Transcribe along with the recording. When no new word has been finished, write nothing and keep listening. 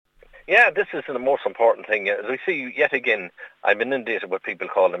Yeah, this is the most important thing. As we see, yet again, I'm inundated with people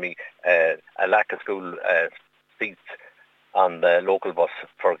calling me a lack of school seats on the local bus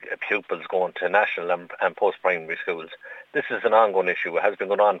for pupils going to national and post-primary schools. This is an ongoing issue. It has been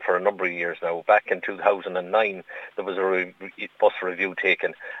going on for a number of years now. Back in 2009, there was a bus review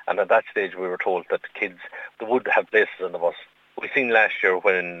taken, and at that stage we were told that kids they would have places on the bus. We've seen last year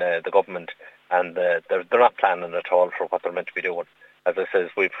when the government, and they're not planning at all for what they're meant to be doing. As I says,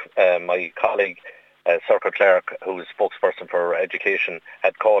 we've my colleague, Circuit Clerk, who is spokesperson for education,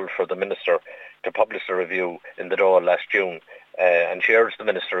 had called for the Minister to publish a review in the Dáil last June, and she urged the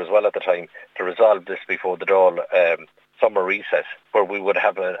Minister as well at the time to resolve this before the Dáil summer recess, where we would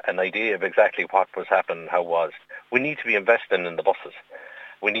have an idea of exactly what was happening and how it was. We need to be investing in the buses.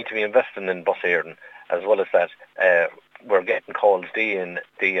 We need to be investing in bus airing. As well as that, we're getting calls day in,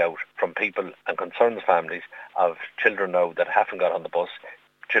 day out from people and concerned families of children now that haven't got on the bus,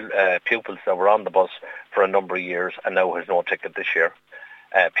 pupils that were on the bus for a number of years and now has no ticket this year.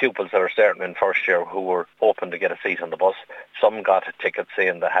 Pupils that are starting in first year who were hoping to get a seat on the bus. Some got a ticket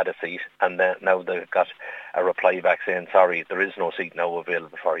saying they had a seat, and then now they've got a reply back saying, sorry, there is no seat now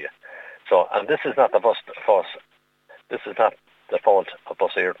available for you. So, and this is not the fault of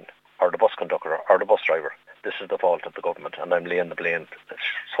bus airing or the bus conductor or the bus driver. This is the fault of the government, and I'm laying the blame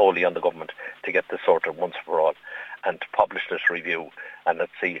solely on the government to get this sorted once for all and to publish this review, and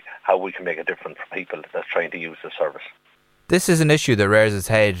let's see how we can make a difference for people that's trying to use the service. This is an issue that rears its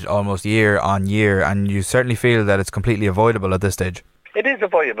head almost year on year, and you certainly feel that it's completely avoidable at this stage. It is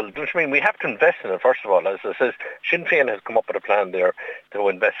avoidable, which means we have to invest in it, first of all. As I says, Sinn Féin has come up with a plan there to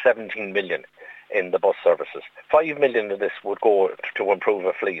invest 17 million in the bus services. 5 million of this would go to improve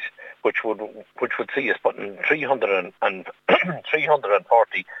a fleet, which would see us putting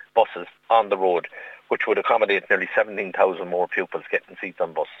 340 buses on the road, which would accommodate nearly 17,000 more pupils getting seats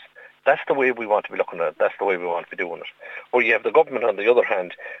on buses. That's the way we want to be looking at it. That's the way we want to be doing it. Or you have the government, on the other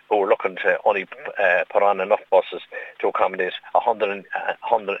hand, who are looking to only put on enough buses to accommodate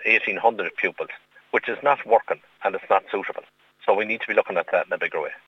 1,800 pupils, which is not working and it's not suitable. So we need to be looking at that in a bigger way.